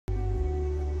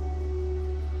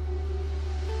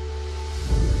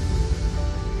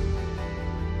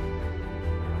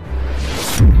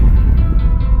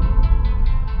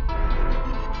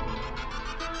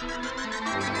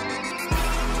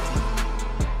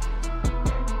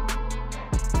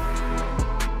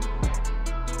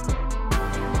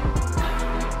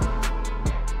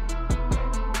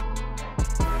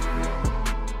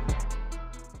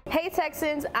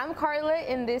Texans, I'm Carla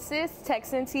and this is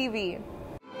TexanTV.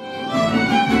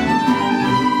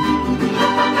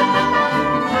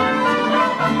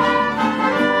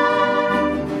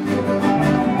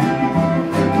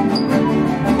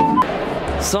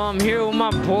 So I'm here with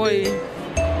my boy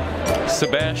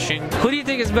Sebastian. Who do you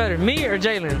think is better, me or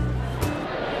Jalen?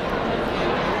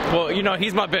 Well, you know,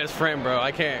 he's my best friend, bro.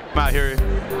 I can't. I'm out here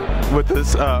with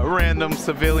this random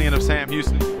civilian of Sam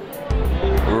Houston.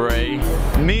 Ray.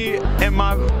 Me and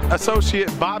my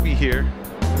associate Bobby here.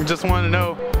 We just want to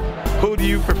know, who do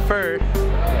you prefer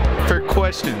for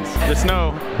questions? Just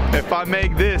know, if I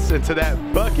make this into that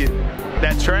bucket,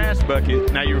 that trash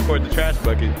bucket, now you record the trash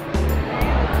bucket,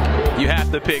 you have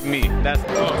to pick me. That's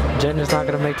Jalen's not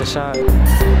gonna make the shot.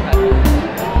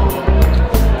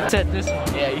 Said this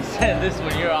one. Yeah, you said this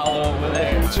one. You're all over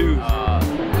there. Choose.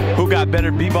 Who got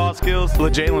better b-ball skills?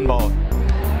 Let Jalen ball.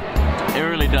 It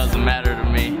really doesn't matter to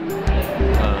me.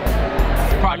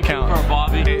 Probably count. for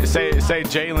Bobby. Say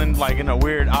Jalen like in a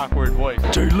weird, awkward voice.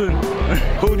 Jalen.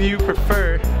 Who do you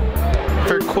prefer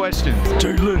for questions?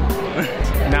 Jalen.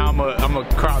 Now I'm a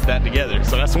crop that together.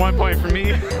 So that's 1 point for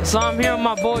me. So I'm here with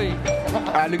my boy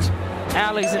Alex.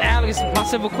 And Alex, my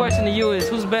simple question to you is,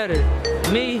 who's better,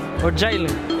 me or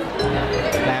Jalen?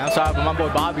 Man, I'm sorry, but my boy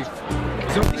Bobby.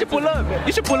 You should pull up.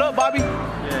 You should pull up, Bobby.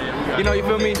 You know, you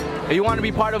feel me? If you want to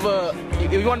be part of a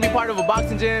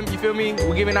boxing gym, you feel me?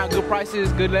 We're giving out good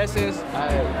prices, good lessons.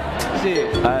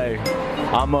 Shit. Hey,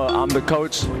 I'm the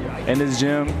coach in this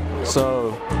gym,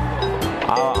 so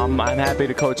I'm happy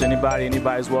to coach anybody.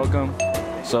 Anybody's welcome.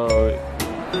 So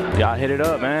y'all hit it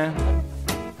up, man.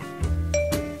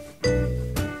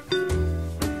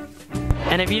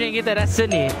 And if you didn't get that, that's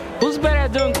Sydney. Who's better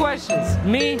at doing questions,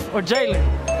 me or Jalen?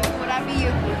 Would I be you?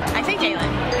 I say Jalen.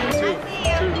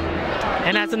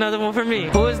 And that's another one for me.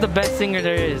 Who is the best singer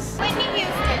there is? Whitney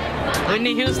Houston.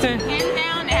 Whitney Houston? Hands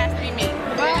down, it has to be me.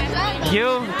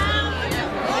 You?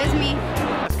 It's me.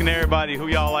 Asking everybody who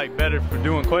y'all like better for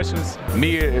doing questions,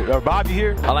 me or Bobby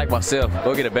here. I like myself.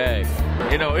 Go get a bag.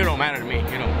 You know, it don't matter to me.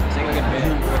 You know, say go get a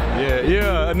bag.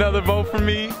 Yeah, another vote for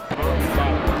me.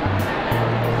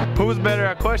 Who's better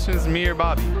at questions, me or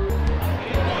Bobby?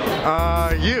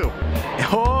 You.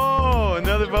 Oh,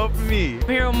 another vote for me. I'm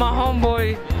here with my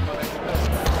homeboy.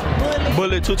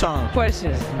 Bullet 2 times.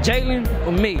 Questions, Jalen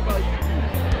or me?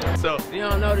 So You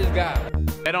don't know this guy.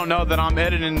 they don't know that I'm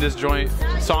editing this joint,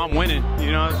 so I'm winning.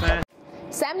 You know what I'm saying?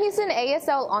 Sam Houston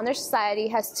ASL Honor Society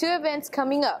has 2 events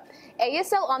coming up.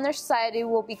 ASL Honor Society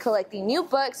will be collecting new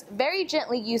books, very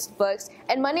gently used books,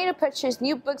 and money to purchase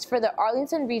new books for the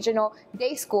Arlington Regional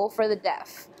Day School for the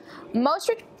Deaf. Most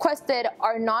requested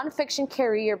are non-fiction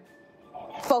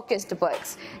career-focused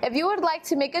books. If you would like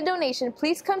to make a donation,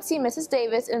 please come see Mrs.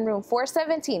 Davis in room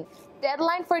 417.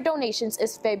 Deadline for donations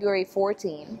is February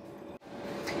 14.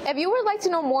 If you would like to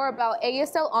know more about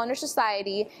ASL Honor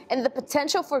Society and the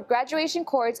potential for graduation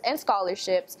courses and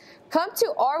scholarships, come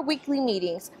to our weekly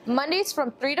meetings, Mondays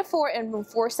from 3 to 4 in room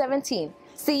 417.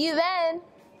 See you then!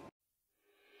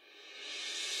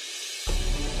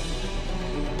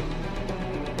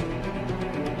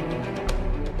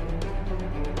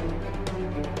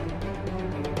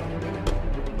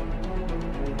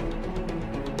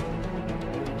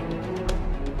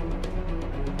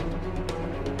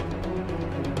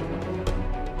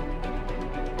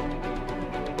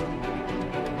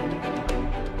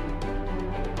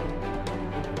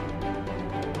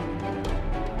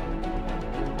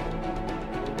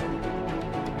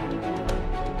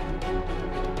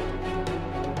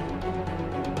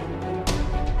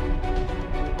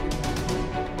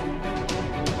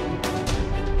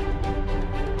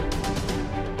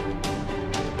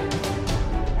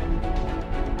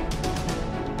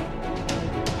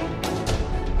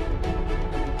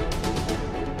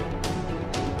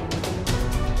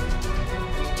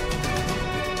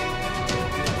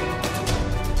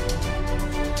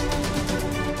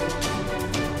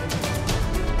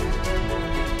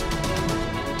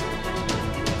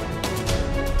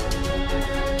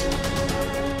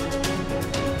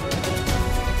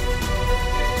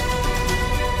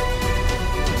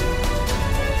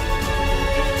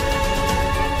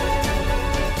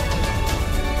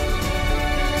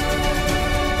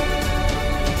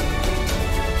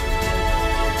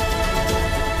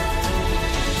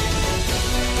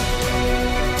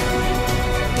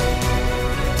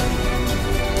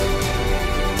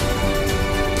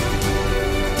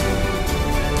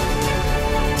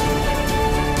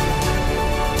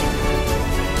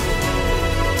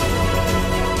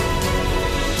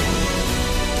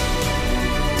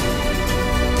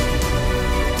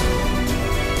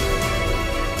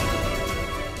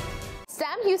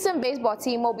 baseball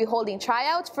team will be holding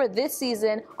tryouts for this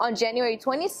season on January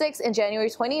 26 and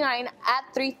January 29 at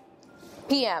 3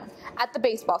 p.m. at the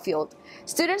baseball field.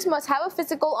 Students must have a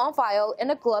physical on file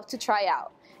and a glove to try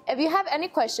out. If you have any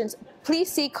questions,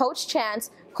 please see Coach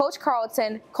Chance, Coach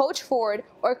Carlton, Coach Ford,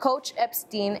 or Coach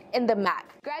Epstein in the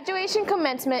MAC. Graduation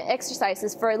commencement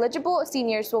exercises for eligible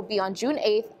seniors will be on June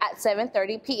 8th at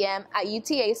 7:30 p.m. at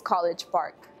UTA's College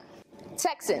Park.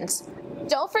 Texans,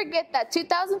 don't forget that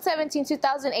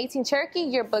 2017-2018 Cherokee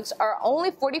yearbooks are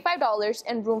only $45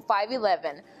 in room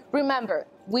 511. Remember,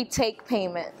 we take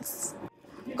payments.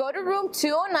 Go to room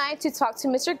 209 to talk to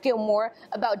Mr. Gilmore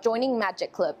about joining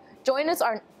Magic Club. Join us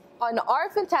on our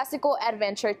fantastical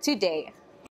adventure today.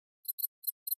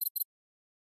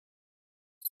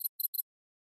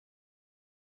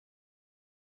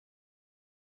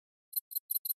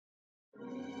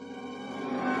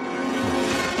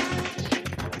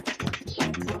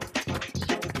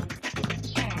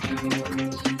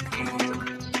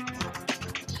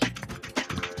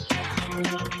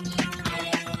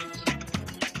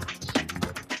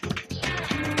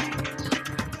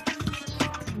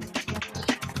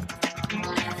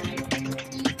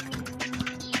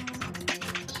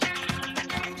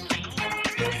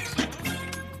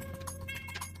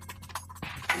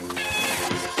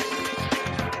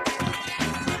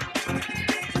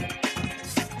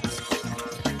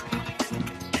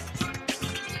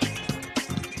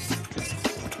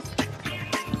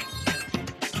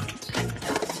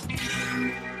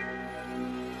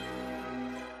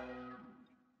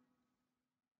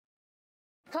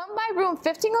 Come by room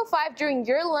 1505 during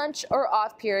your lunch or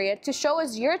off period to show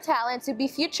us your talent to be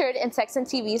featured in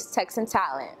TexanTV's Texan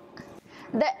Talent.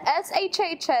 The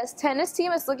SHHS tennis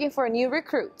team is looking for new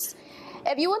recruits.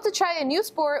 If you want to try a new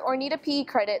sport or need a PE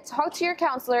credit, talk to your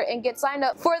counselor and get signed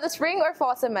up for the spring or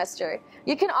fall semester.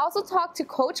 You can also talk to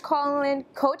Coach Colin,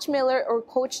 Coach Miller, or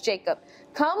Coach Jacob.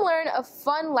 Come learn a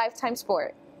fun lifetime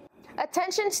sport.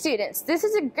 Attention students, this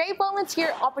is a great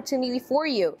volunteer opportunity for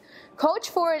you. Coach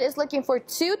Ford is looking for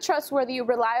 2 trustworthy,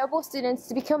 reliable students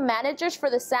to become managers for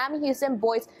the Sam Houston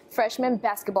boys freshman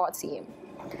basketball team.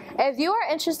 If you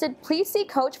are interested, please see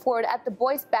Coach Ford at the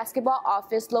boys basketball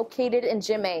office located in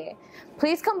Gym A.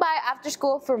 Please come by after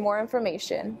school for more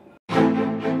information.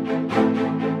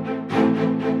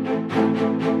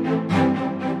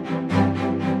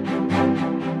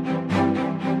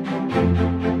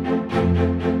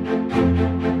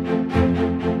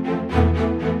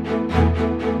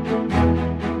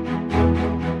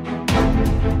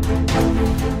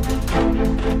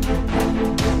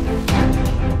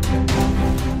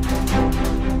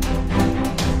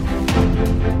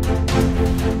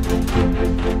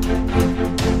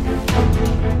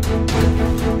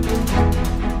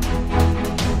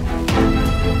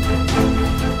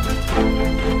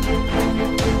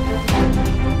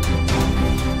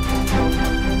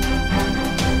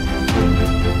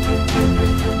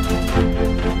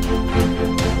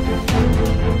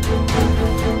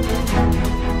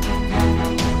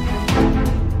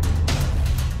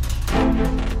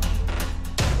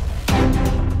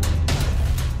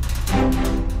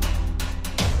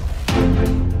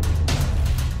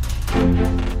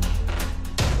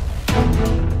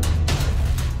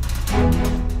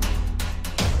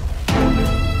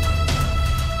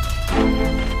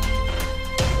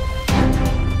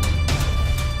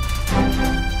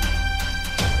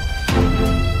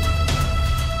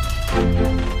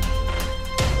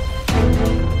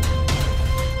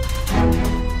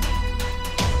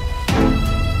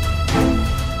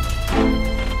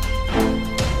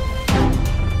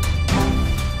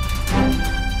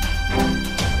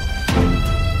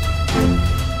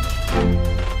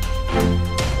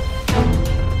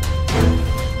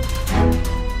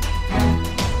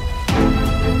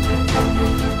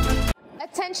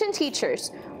 Attention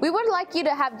teachers, we would like you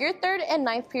to have your 3rd and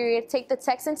 9th period take the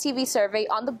TexanTV survey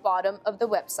on the bottom of the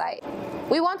website.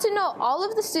 We want to know all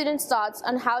of the students' thoughts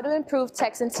on how to improve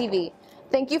TexanTV.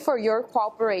 Thank you for your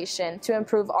cooperation to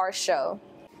improve our show.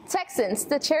 Texans,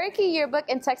 the Cherokee Yearbook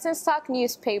and Texans Talk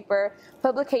newspaper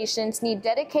publications need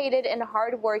dedicated and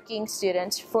hard-working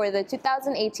students for the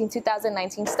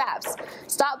 2018-2019 staffs.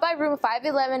 Stop by room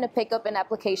 511 to pick up an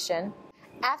application.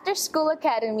 After School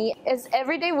Academy is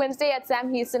every day Wednesday at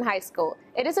Sam Houston High School.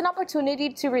 It is an opportunity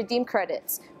to redeem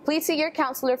credits. Please see your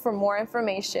counselor for more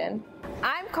information.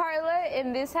 I'm Carla,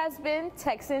 and this has been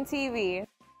TexanTV.